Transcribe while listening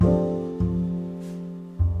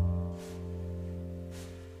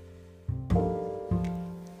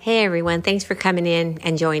Hey everyone, thanks for coming in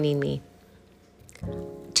and joining me.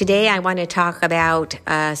 Today I want to talk about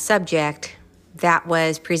a subject that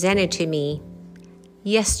was presented to me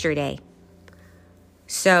yesterday.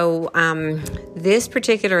 So this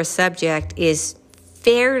particular subject is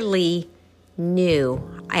fairly new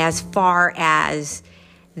as far as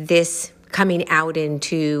this coming out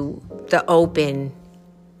into the open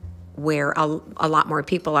where a lot more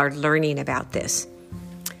people are learning about this.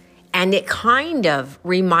 And it kind of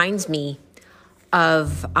reminds me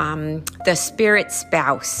of the spirit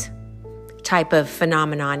spouse type of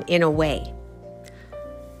phenomenon in a way.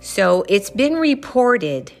 So it's been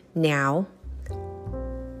reported now,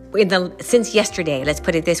 since yesterday, let's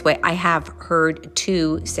put it this way, I have heard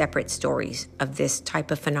 2 separate stories of this type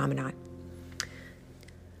of phenomenon.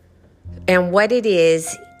 And what it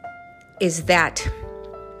is that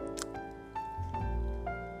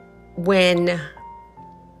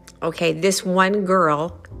this one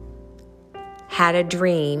girl had a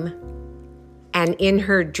dream, and in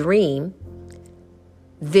her dream,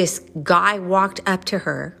 this guy walked up to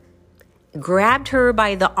her, grabbed her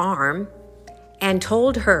by the arm, and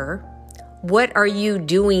told her, "What are you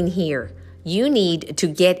doing here? You need to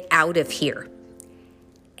get out of here."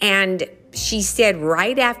 And she said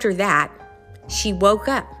right after that, she woke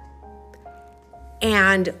up.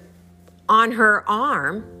 And on her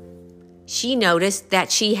arm, she noticed that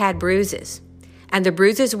she had bruises. And the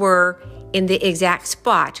bruises were in the exact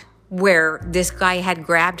spot where this guy had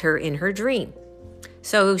grabbed her in her dream.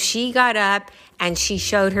 So she got up and she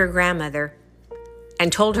showed her grandmother and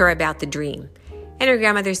told her about the dream. And her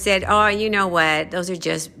grandmother said, "Oh, you know what? Those are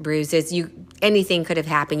just bruises. Anything could have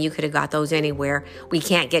happened. You could have got those anywhere. We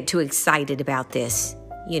can't get too excited about this.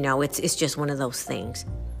 It's just one of those things."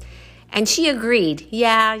 And she agreed.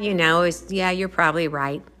 Yeah, you're probably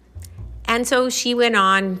right. And so she went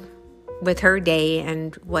on with her day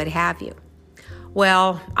and what have you.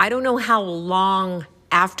 Well, I don't know how long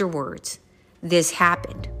afterwards this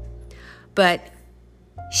happened, but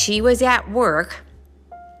she was at work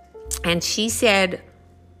and she said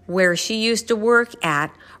where she used to work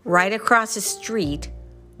at, right across the street,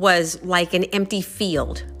 was like an empty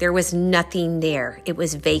field. There was nothing there. It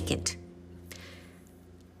was vacant.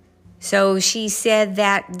 So she said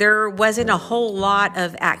that there wasn't a whole lot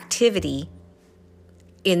of activity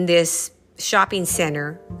in this shopping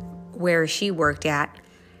center where she worked at.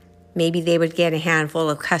 Maybe they would get a handful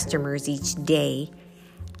of customers each day.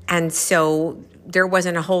 And so there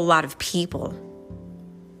wasn't a whole lot of people.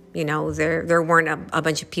 There weren't a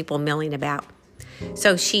bunch of people milling about.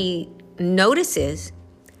 So she notices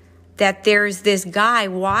that there's this guy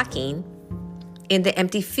walking in the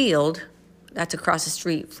empty field that's across the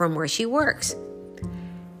street from where she works.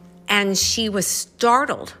 And she was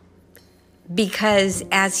startled because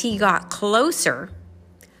as he got closer,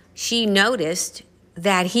 she noticed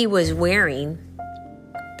that he was wearing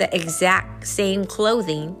the exact same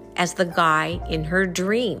clothing as the guy in her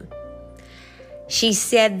dream. She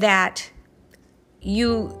said that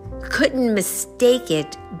you couldn't mistake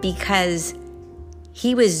it because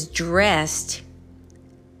he was dressed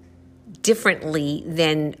differently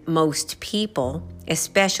than most people,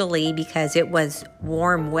 especially because it was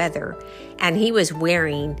warm weather, and he was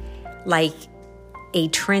wearing like a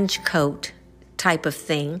trench coat type of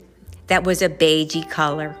thing that was a beigey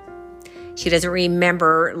color. She doesn't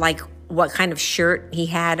remember what kind of shirt he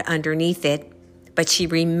had underneath it, but she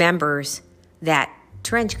remembers that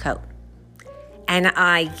trench coat. And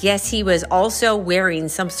I guess he was also wearing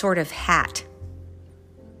some sort of hat.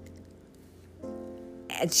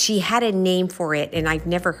 She had a name for it, and I've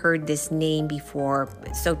never heard this name before.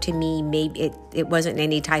 So to me, maybe it wasn't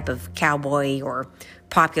any type of cowboy or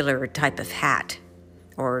popular type of hat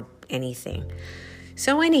or anything.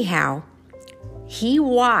 So anyhow, he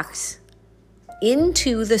walks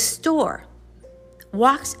into the store,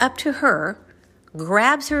 walks up to her,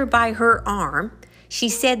 grabs her by her arm. She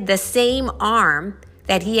said the same arm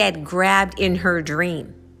that he had grabbed in her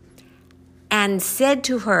dream, and said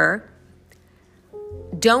to her,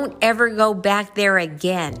 "Don't ever go back there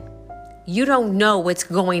again. You don't know what's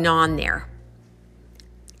going on there."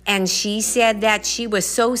 And she said that she was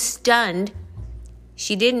so stunned,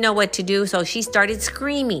 she didn't know what to do, so she started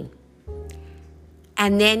screaming.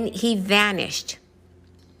 And then he vanished.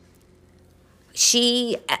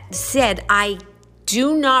 She said, "I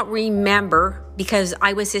do not remember, because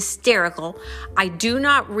I was hysterical, I do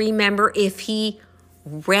not remember if he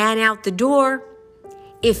ran out the door,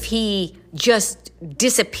 if he just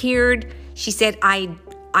disappeared." She said, I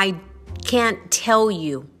can't tell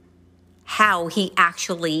you how he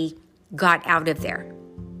actually got out of there.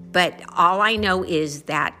 But all I know is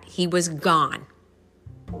that he was gone.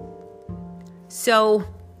 So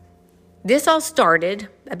this all started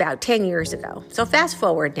about 10 years ago. So fast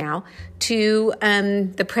forward now to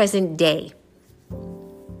the present day.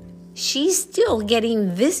 She's still getting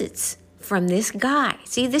visits from this guy.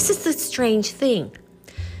 See, this is the strange thing.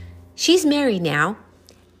 She's married now,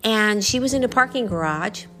 and she was in a parking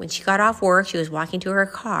garage. When she got off work, she was walking to her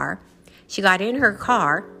car. She got in her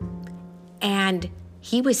car, and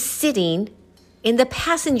he was sitting in the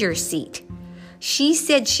passenger seat. She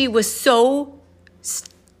said she was so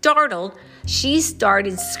startled, she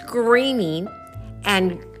started screaming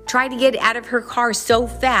and tried to get out of her car so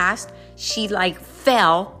fast, she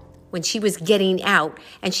fell when she was getting out,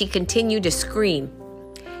 and she continued to scream.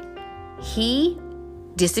 He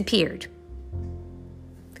disappeared.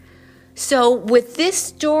 So with this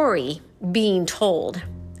story being told,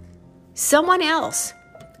 someone else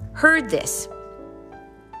heard this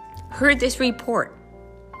report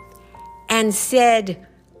and said,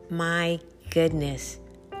 my goodness,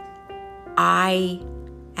 I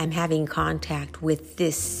am having contact with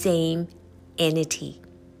this same entity.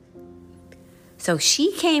 So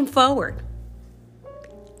she came forward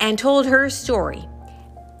and told her story.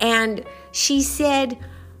 And she said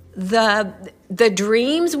the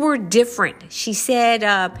dreams were different. She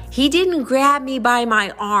said, he didn't grab me by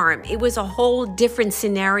my arm. It was a whole different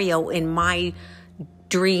scenario in my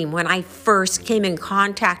dream when I first came in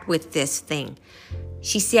contact with this thing.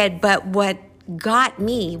 She said, but what got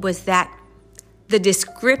me was that the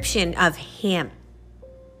description of him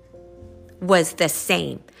was the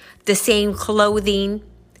same clothing,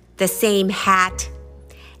 the same hat,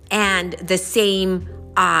 and the same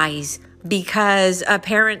eyes, because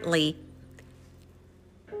apparently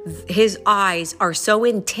his eyes are so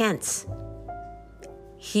intense.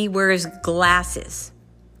 He wears glasses.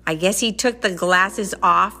 I guess he took the glasses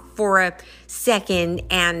off for a second,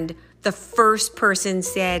 and the first person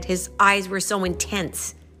said his eyes were so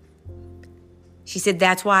intense. She said,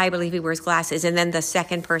 that's why I believe he wears glasses. And then the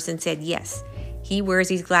second person said, yes, he wears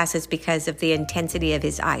these glasses because of the intensity of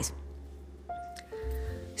his eyes.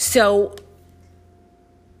 So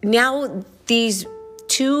now these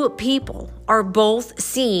two people are both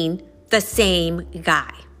seeing the same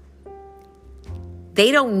guy.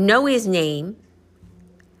 They don't know his name.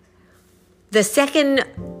 The second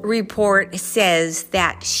report says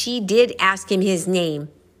that she did ask him his name,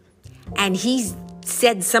 and he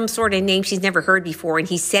said some sort of name she's never heard before, and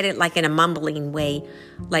he said it in a mumbling way,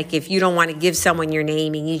 like if you don't want to give someone your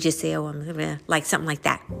name and you just say, oh, like something like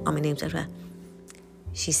that. Oh, my name's blah.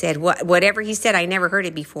 She said, whatever he said, I never heard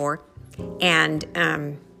it before, and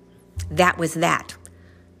that was that.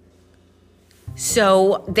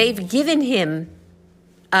 So they've given him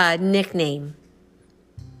a nickname,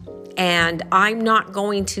 and I'm not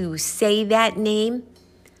going to say that name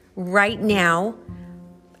right now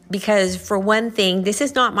because, for one thing, this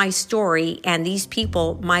is not my story, and these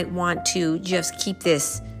people might want to just keep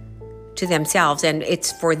this to themselves, and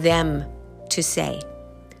it's for them to say.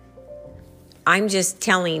 I'm just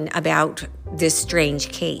telling about this strange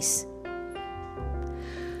case.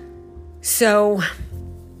 So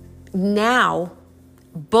now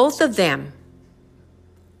both of them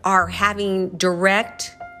are having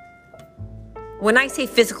direct, when I say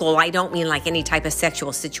physical, I don't mean like any type of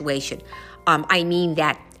sexual situation. I mean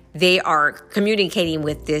that they are communicating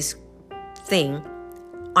with this thing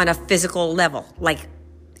on a physical level. Like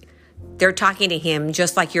they're talking to him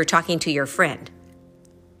just like you're talking to your friend.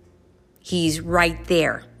 He's right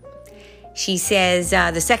there. She says,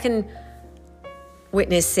 the second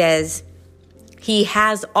witness says, he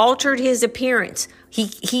has altered his appearance.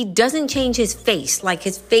 He doesn't change his face. Like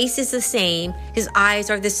his face is the same. His eyes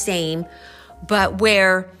are the same. But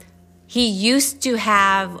where he used to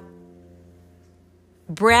have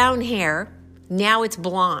brown hair, now it's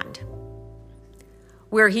blonde.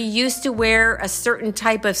 Where he used to wear a certain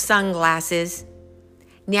type of sunglasses,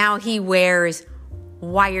 now he wears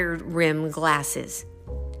wired rim glasses.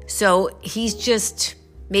 So he's just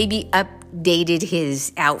maybe updated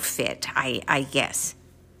his outfit, I guess.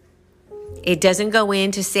 It doesn't go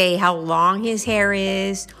in to say how long his hair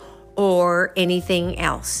is or anything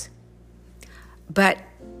else. But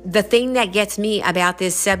the thing that gets me about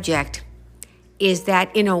this subject is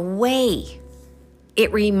that in a way,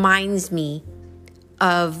 it reminds me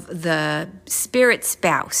of the spirit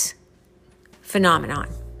spouse phenomenon.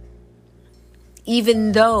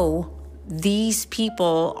 Even though these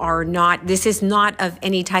people are not, this is not of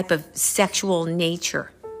any type of sexual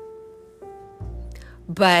nature.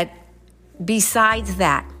 But besides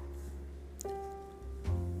that,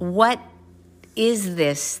 what is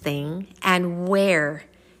this thing and where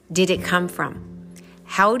did it come from?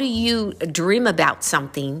 How do you dream about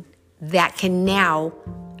something that can now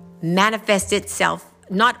manifest itself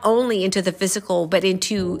not only into the physical, but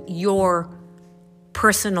into your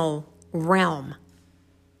personal realm.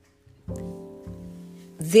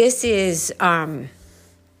 This is,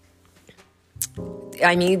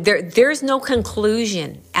 there's no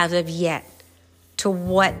conclusion as of yet to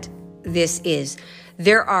what this is.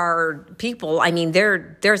 There are people,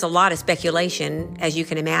 there's a lot of speculation, as you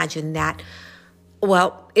can imagine, that,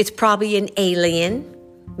 well, it's probably an alien.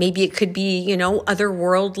 Maybe it could be,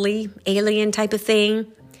 otherworldly alien type of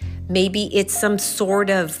thing. Maybe it's some sort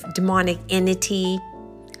of demonic entity,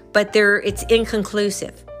 but it's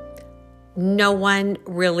inconclusive. No one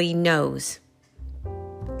really knows.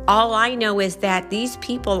 All I know is that these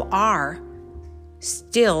people are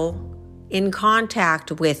still in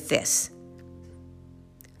contact with this.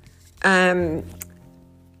 I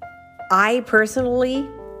personally,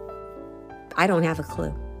 I don't have a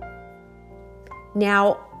clue.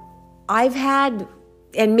 Now, I've had,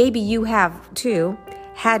 and maybe you have too,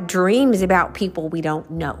 had dreams about people we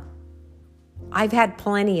don't know. I've had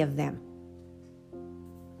plenty of them.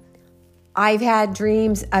 I've had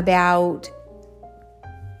dreams about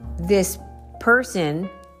this person.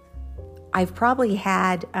 I've probably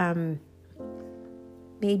had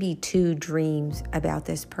maybe 2 dreams about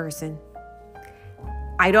this person.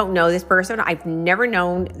 I don't know this person. I've never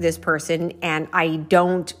known this person, and I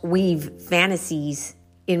don't weave fantasies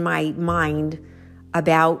in my mind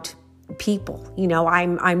about people.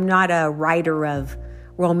 I'm not a writer of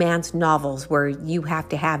romance novels where you have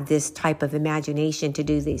to have this type of imagination to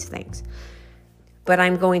do these things. But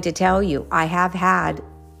I'm going to tell you, I have had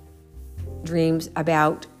dreams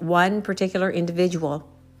about one particular individual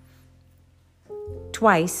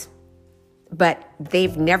twice, but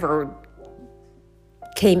they've never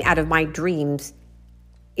came out of my dreams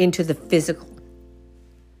into the physical.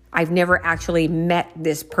 I've never actually met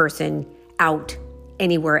this person out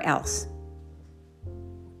anywhere else.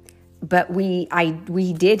 But we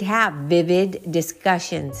did have vivid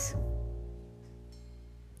discussions.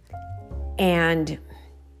 And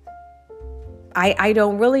I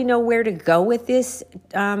don't really know where to go with this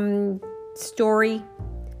story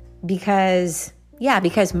because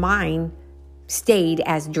mine stayed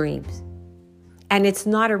as dreams. And it's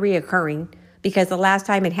not a reoccurring, because the last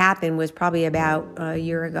time it happened was probably about a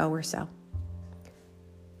year ago or so.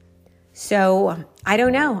 So I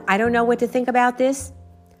don't know. I don't know what to think about this.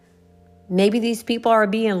 Maybe these people are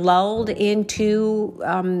being lulled into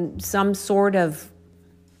some sort of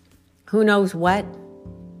who knows what.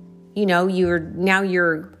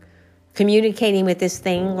 You're communicating with this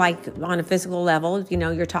thing like on a physical level.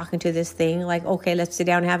 You're talking to this thing like, okay, let's sit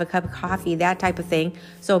down and have a cup of coffee, that type of thing.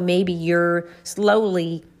 So maybe you're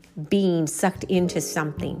slowly being sucked into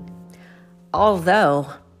something. Although,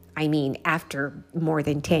 after more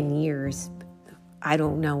than 10 years, I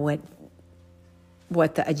don't know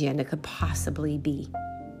what the agenda could possibly be.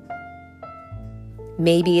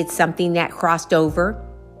 Maybe it's something that crossed over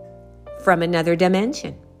from another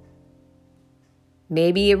dimension.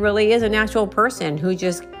 Maybe it really is an actual person who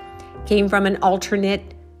just came from an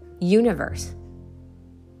alternate universe,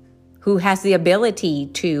 who has the ability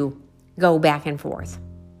to go back and forth.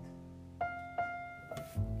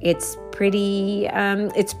 It's pretty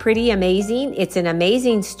amazing. It's an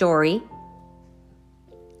amazing story.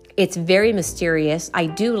 It's very mysterious. I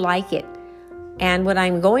do like it. And what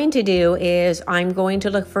I'm going to do is I'm going to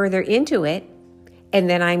look further into it, and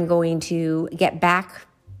then I'm going to get back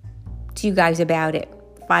to you guys about it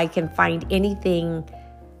if I can find anything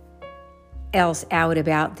else out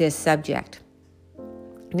about this subject.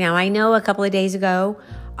 Now, I know a couple of days ago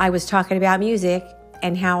I was talking about music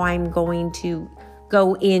and how I'm going to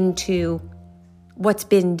go into what's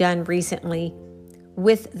been done recently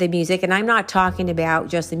with the music. And I'm not talking about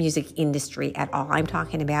just the music industry at all. I'm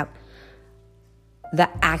talking about the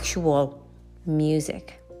actual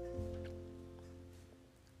music.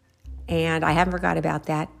 And I haven't forgot about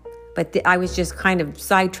that. But I was just kind of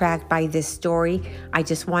sidetracked by this story. I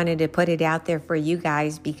just wanted to put it out there for you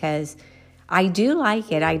guys because I do like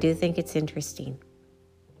it. I do think it's interesting.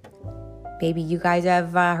 Maybe you guys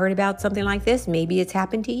have heard about something like this. Maybe it's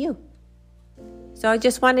happened to you. So I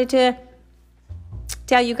just wanted to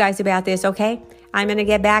tell you guys about this, okay? I'm going to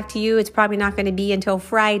get back to you. It's probably not going to be until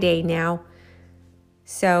Friday now.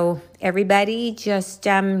 So everybody just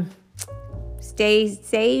stay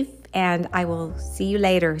safe, and I will see you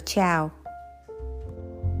later. Ciao.